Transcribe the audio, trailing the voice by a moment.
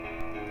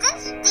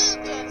This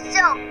DJ's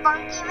so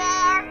funky,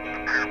 man.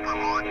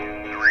 On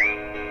 3,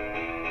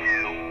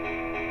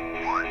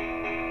 2,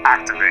 1,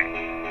 activate.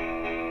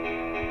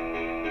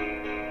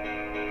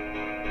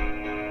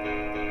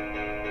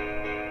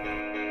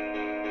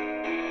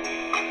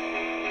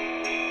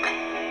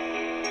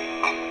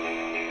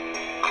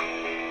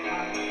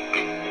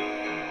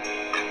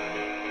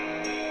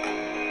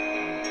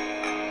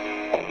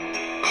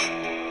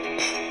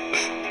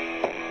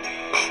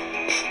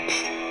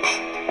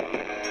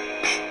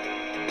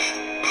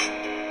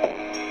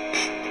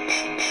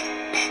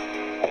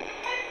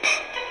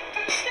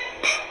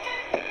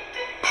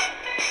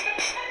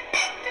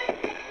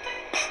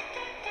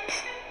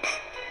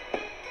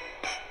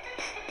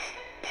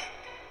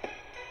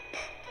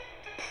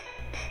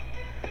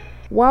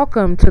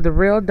 Welcome to the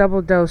Real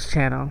Double Dose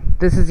channel.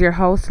 This is your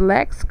host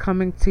Lex,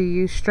 coming to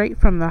you straight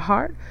from the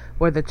heart,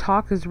 where the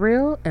talk is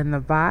real and the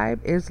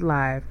vibe is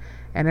live.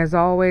 And as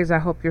always, I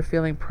hope you're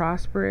feeling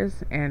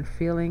prosperous and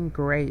feeling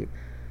great,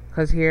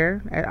 because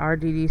here at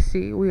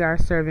RDDC we are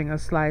serving a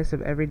slice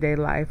of everyday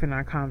life in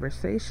our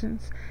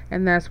conversations,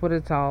 and that's what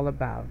it's all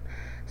about.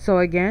 So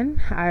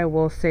again, I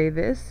will say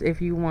this: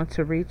 if you want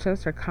to reach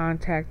us or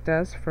contact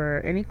us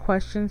for any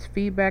questions,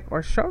 feedback,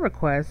 or show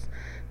requests,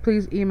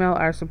 please email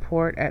our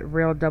support at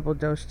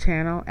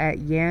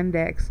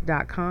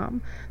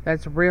realdoubledosechannel@yandex.com.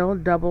 That's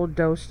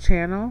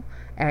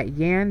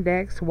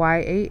realdoubledosechannel@yandex,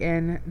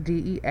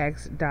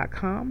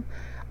 yandex.com.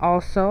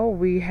 Also,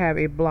 we have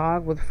a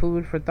blog with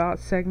food for thought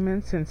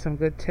segments and some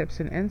good tips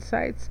and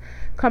insights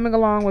coming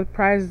along with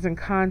prizes and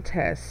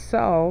contests.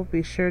 So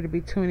be sure to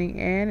be tuning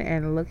in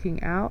and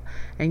looking out.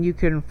 And you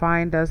can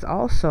find us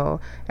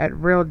also at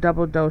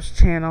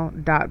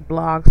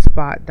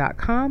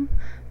realdoubledosechannel.blogspot.com.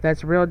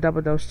 That's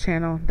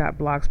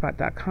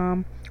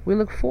realdoubledosechannel.blogspot.com. We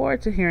look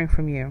forward to hearing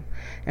from you.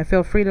 And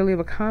feel free to leave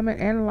a comment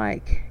and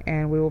like,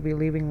 and we will be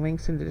leaving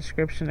links in the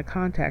description to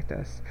contact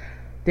us.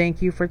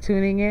 Thank you for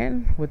tuning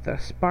in with a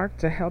spark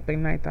to help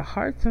ignite the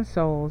hearts and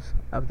souls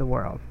of the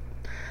world.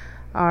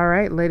 All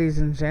right, ladies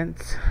and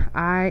gents,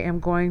 I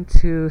am going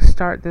to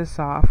start this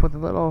off with a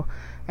little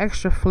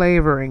extra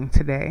flavoring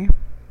today.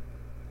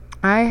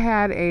 I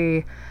had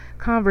a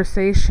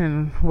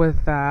conversation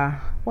with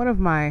one of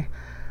my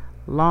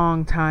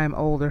long-time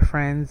older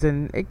friends,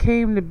 and it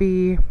came to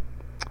be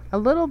a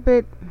little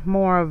bit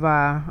more of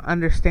a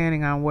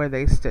understanding on where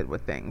they stood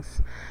with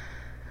things.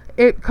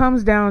 It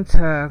comes down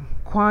to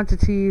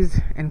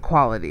quantities and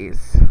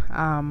qualities.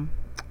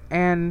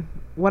 And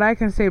what I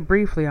can say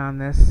briefly on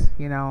this,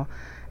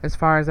 as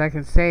far as I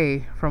can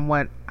say from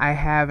what I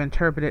have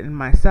interpreted in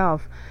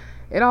myself,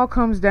 it all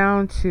comes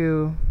down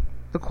to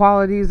the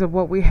qualities of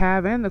what we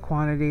have and the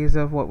quantities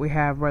of what we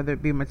have, whether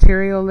it be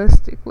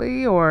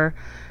materialistically or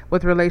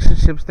with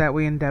relationships that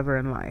we endeavor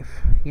in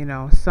life.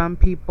 Some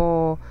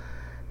people,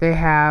 they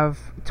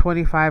have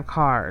 25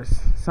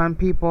 cars. Some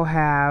people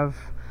have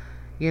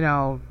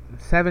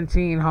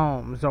 17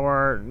 homes,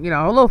 or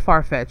a little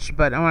far-fetched,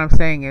 but what I'm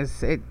saying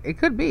is it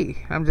could be.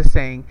 I'm just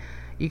saying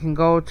you can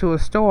go to a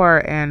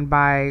store and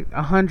buy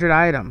 100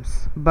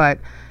 items, but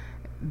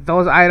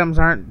those items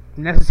aren't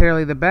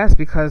necessarily the best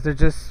because they're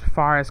just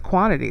far as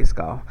quantities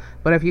go.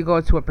 But if you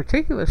go to a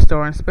particular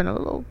store and spend a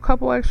little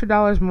couple extra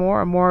dollars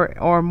more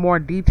or more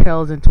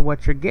details into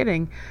what you're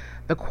getting,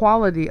 the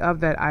quality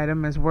of that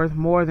item is worth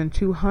more than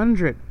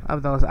 200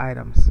 of those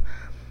items.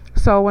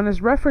 So when it's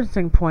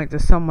referencing point to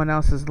someone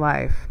else's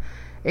life,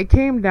 it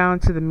came down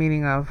to the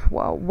meaning of,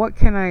 well, what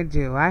can I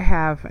do? I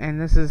have, and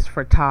this is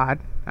for Todd.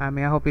 I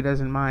hope he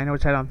doesn't mind,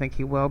 which I don't think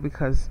he will,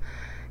 because,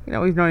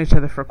 we've known each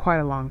other for quite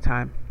a long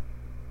time.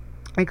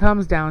 It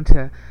comes down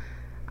to,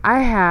 I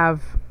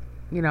have,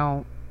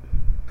 5-6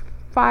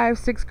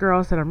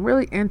 girls that I'm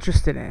really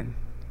interested in,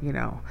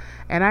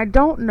 and I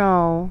don't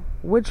know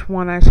which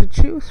one I should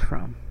choose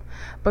from.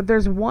 But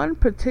there's one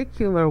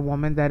particular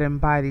woman that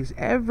embodies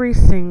every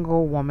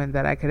single woman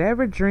that I could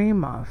ever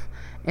dream of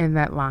in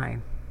that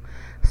line.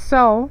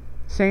 So,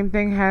 same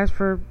thing has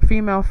for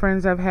female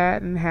friends I've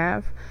had and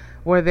have.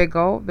 Where they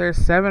go, there's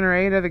 7 or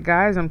 8 other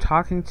guys I'm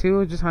talking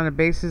to just on the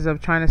basis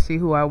of trying to see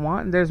who I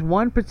want. And there's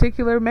one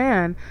particular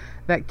man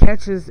that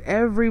catches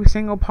every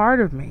single part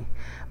of me.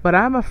 But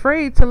I'm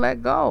afraid to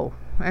let go.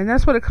 And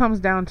that's what it comes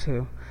down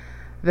to.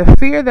 The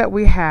fear that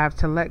we have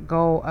to let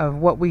go of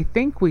what we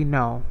think we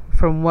know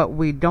from what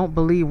we don't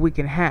believe we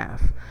can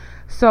have.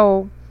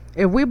 So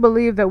if we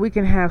believe that we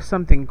can have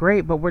something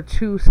great, but we're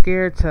too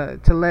scared to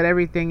let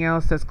everything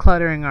else that's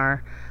cluttering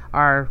our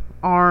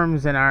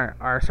arms and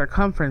our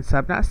circumference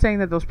up, not saying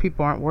that those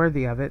people aren't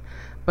worthy of it,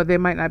 but they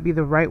might not be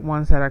the right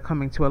ones that are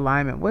coming to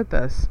alignment with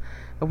us.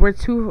 If we're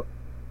too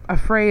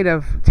afraid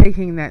of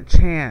taking that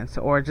chance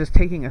or just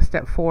taking a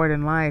step forward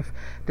in life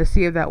to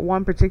see if that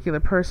one particular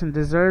person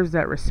deserves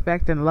that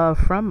respect and love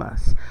from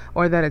us,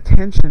 or that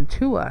attention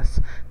to us,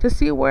 to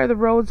see where the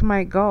roads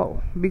might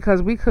go,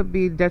 because we could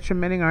be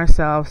detrimenting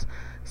ourselves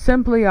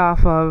simply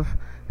off of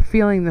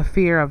feeling the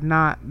fear of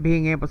not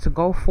being able to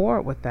go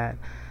forward with that.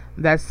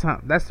 That's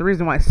the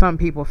reason why some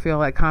people feel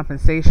like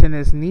compensation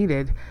is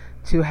needed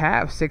to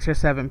have 6 or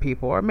 7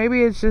 people, or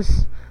maybe it's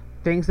just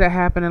things that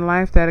happen in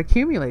life that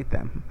accumulate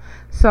them.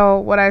 So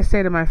what I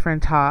say to my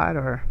friend Todd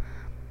or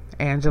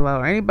Angela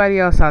or anybody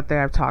else out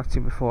there I've talked to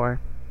before,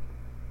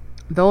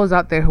 those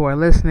out there who are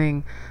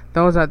listening,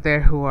 those out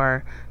there who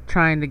are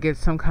trying to get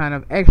some kind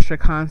of extra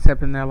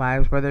concept in their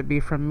lives, whether it be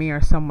from me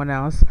or someone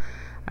else,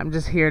 I'm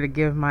just here to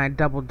give my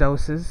double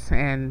doses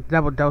and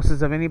double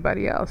doses of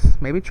anybody else,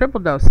 maybe triple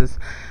doses.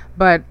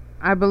 But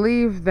I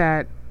believe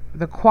that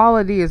the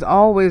quality is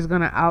always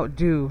going to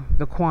outdo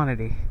the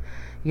quantity.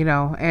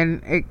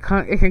 And it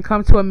can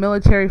come to a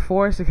military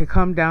force. It can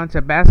come down to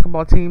a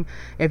basketball team.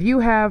 If you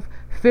have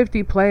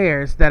 50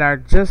 players that are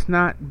just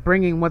not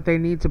bringing what they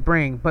need to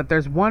bring, but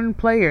there's one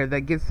player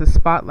that gets the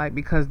spotlight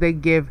because they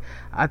give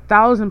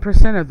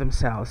 1,000% of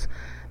themselves,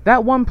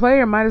 that one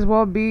player might as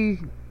well be,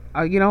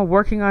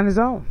 working on his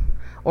own.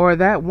 Or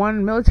that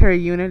one military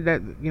unit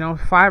that,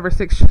 5 or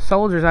 6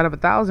 soldiers out of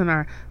 1,000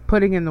 are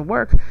putting in the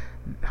work.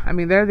 I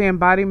mean, they're the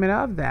embodiment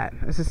of that.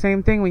 It's the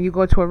same thing when you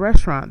go to a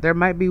restaurant. There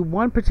might be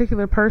one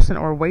particular person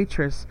or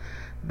waitress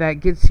that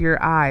gets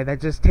your eye,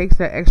 that just takes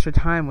that extra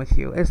time with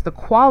you. It's the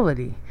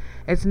quality.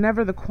 It's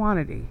never the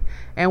quantity.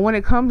 And when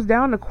it comes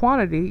down to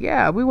quantity,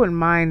 yeah, we wouldn't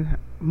mind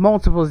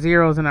multiple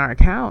zeros in our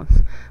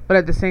accounts. But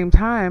at the same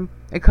time,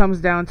 it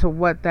comes down to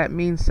what that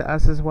means to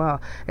us as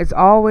well. It's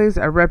always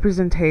a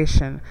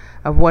representation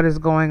of what is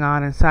going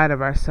on inside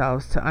of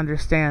ourselves, to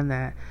understand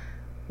that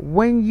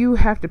when you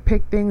have to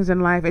pick things in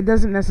life, it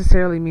doesn't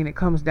necessarily mean it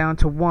comes down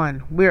to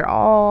one. We're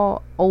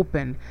all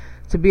open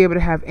to be able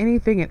to have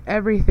anything and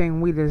everything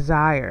we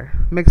desire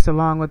mixed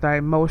along with our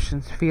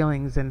emotions,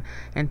 feelings, and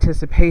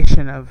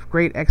anticipation of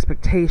great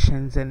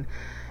expectations and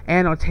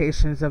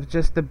annotations of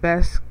just the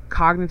best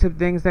cognitive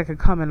things that could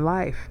come in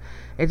life.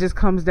 It just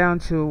comes down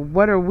to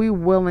what are we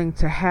willing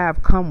to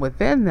have come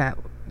within that,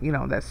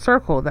 that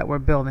circle that we're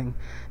building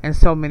in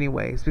so many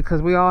ways,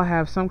 because we all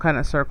have some kind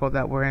of circle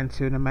that we're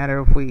into, no matter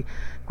if we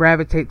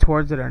gravitate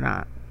towards it or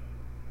not.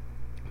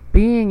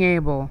 Being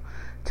able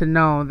to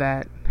know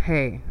that,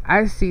 hey,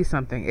 I see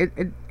something.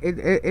 It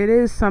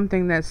is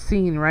something that's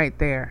seen right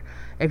there.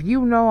 If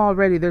you know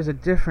already there's a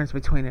difference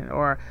between it,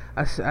 or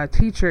a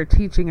teacher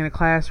teaching in a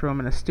classroom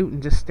and a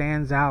student just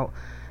stands out,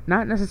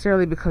 not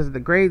necessarily because of the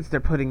grades they're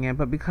putting in,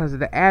 but because of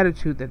the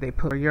attitude that they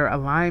put, or your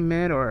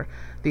alignment, or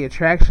the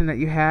attraction that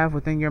you have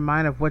within your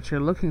mind of what you're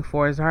looking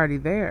for is already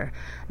there.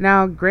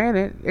 Now,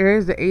 granted, there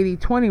is the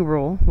 80-20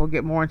 rule. We'll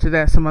get more into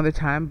that some other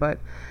time, but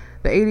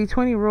the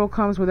 80-20 rule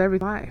comes with every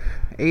life.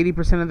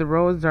 80% of the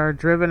roads are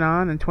driven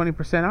on and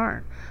 20%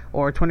 aren't.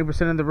 Or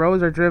 20% of the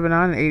roads are driven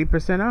on and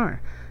 80% aren't.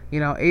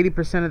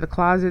 80% of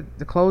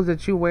the clothes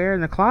that you wear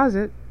in the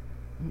closet,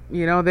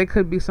 they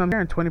could be some there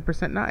and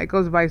 20% not. It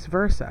goes vice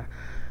versa.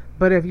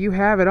 But if you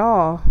have it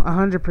all,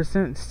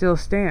 100% still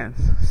stands.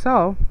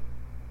 So,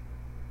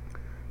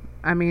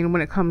 I mean,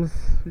 when it comes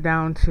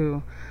down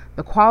to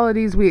the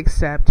qualities we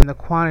accept and the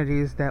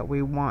quantities that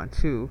we want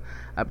to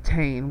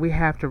obtain, we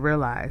have to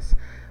realize,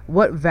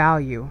 what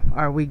value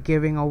are we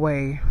giving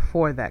away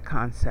for that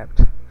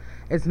concept?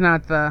 It's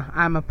not the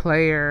I'm a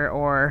player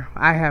or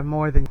I have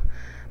more than you.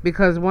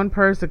 Because one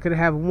person could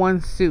have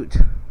one suit,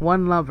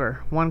 one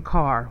lover, one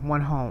car,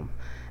 one home,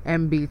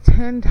 and be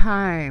 10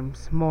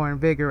 times more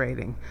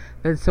invigorating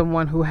than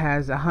someone who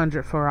has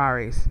 100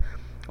 Ferraris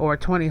or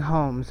 20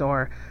 homes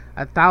or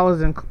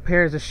 1,000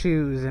 pairs of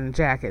shoes and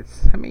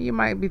jackets. I mean, you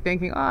might be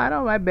thinking,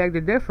 I beg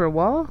to differ.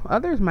 Well,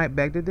 others might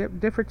beg to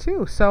differ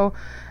too. So,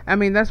 I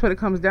mean, that's what it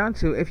comes down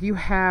to. If you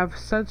have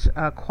such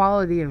a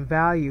quality and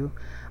value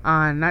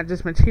on not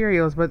just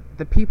materials, but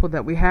the people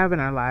that we have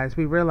in our lives,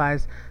 we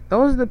realize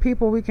those are the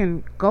people we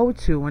can go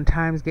to when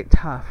times get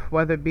tough,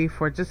 whether it be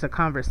for just a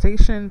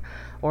conversation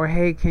or,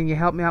 hey, can you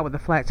help me out with a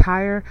flat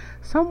tire?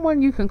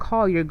 Someone you can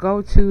call your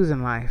go-tos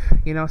in life,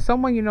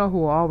 someone who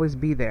will always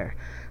be there.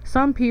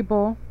 Some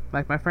people,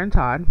 like my friend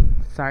Todd,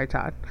 sorry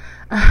Todd,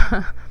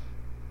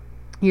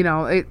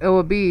 it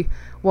will be,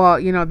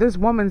 this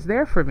woman's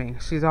there for me.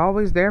 She's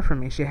always there for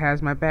me. She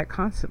has my back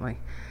constantly.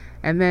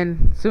 And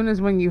then soon as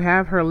when you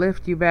have her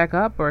lift you back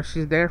up, or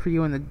she's there for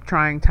you in the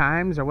trying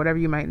times or whatever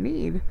you might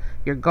need,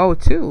 your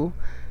go-to,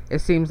 it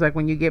seems like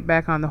when you get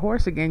back on the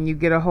horse again, you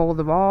get a hold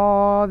of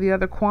all the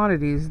other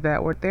quantities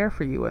that were there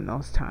for you in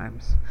those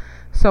times.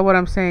 So what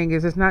I'm saying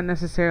is, it's not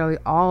necessarily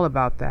all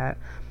about that,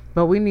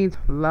 but we need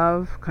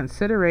love,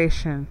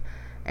 consideration,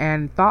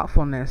 and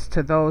thoughtfulness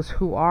to those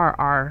who are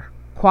our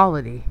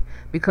quality,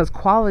 because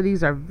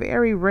qualities are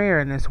very rare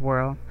in this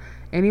world.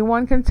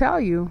 Anyone can tell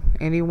you,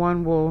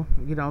 anyone will,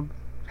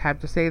 have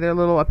to say their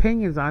little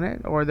opinions on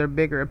it or their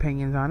bigger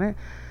opinions on it,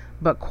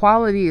 but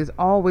quality is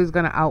always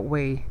going to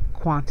outweigh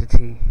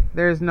quantity.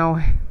 There's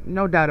no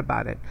doubt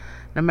about it.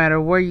 No matter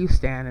where you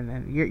stand in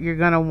it, you're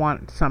going to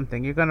want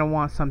something. You're going to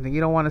want something.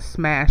 You don't want a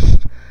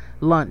smashed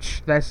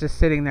lunch that's just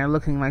sitting there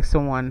looking like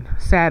someone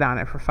sat on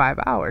it for 5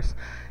 hours.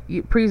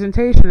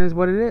 Presentation is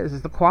what it is.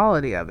 It's the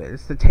quality of it.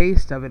 It's the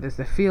taste of it. It's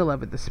the feel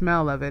of it, the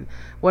smell of it.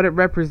 What it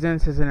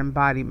represents is an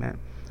embodiment.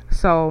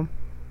 So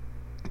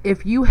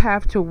if you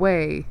have to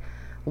weigh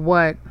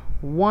what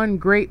one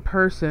great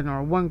person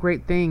or one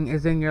great thing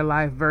is in your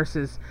life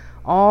versus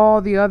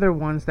all the other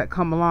ones that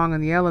come along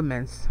in the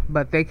elements,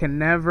 but they can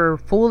never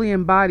fully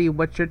embody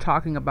what you're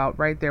talking about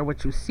right there,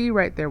 what you see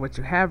right there, what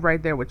you have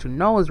right there, what you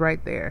know is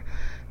right there,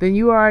 then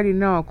you already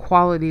know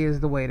quality is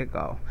the way to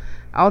go.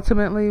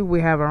 Ultimately,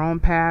 we have our own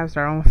paths,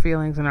 our own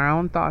feelings, and our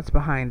own thoughts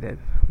behind it,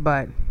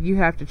 but you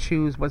have to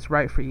choose what's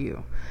right for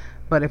you.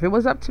 But if it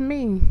was up to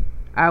me,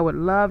 I would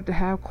love to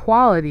have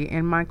quality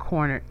in my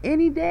corner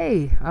any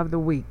day of the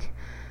week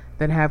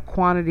than have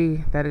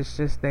quantity that is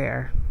just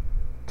there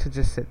to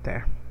just sit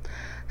there.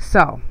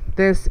 So,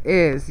 this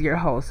is your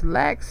host,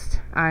 Lex.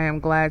 I am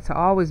glad to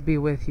always be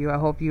with you. I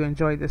hope you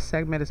enjoyed this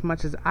segment as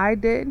much as I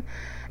did.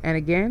 And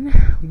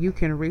again, you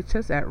can reach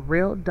us at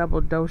Real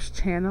Double Dose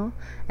Channel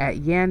at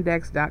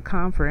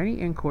yandex.com for any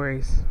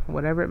inquiries,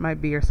 whatever it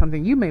might be, or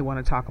something you may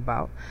want to talk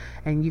about.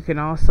 And you can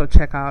also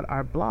check out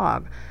our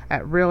blog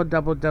at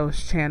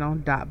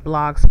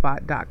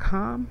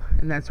realdoubledosechannel.blogspot.com,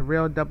 and that's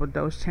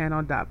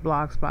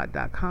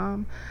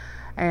realdoubledosechannel.blogspot.com.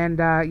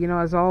 And,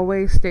 as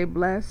always, stay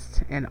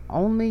blessed and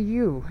only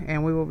you.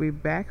 And we will be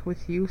back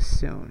with you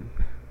soon.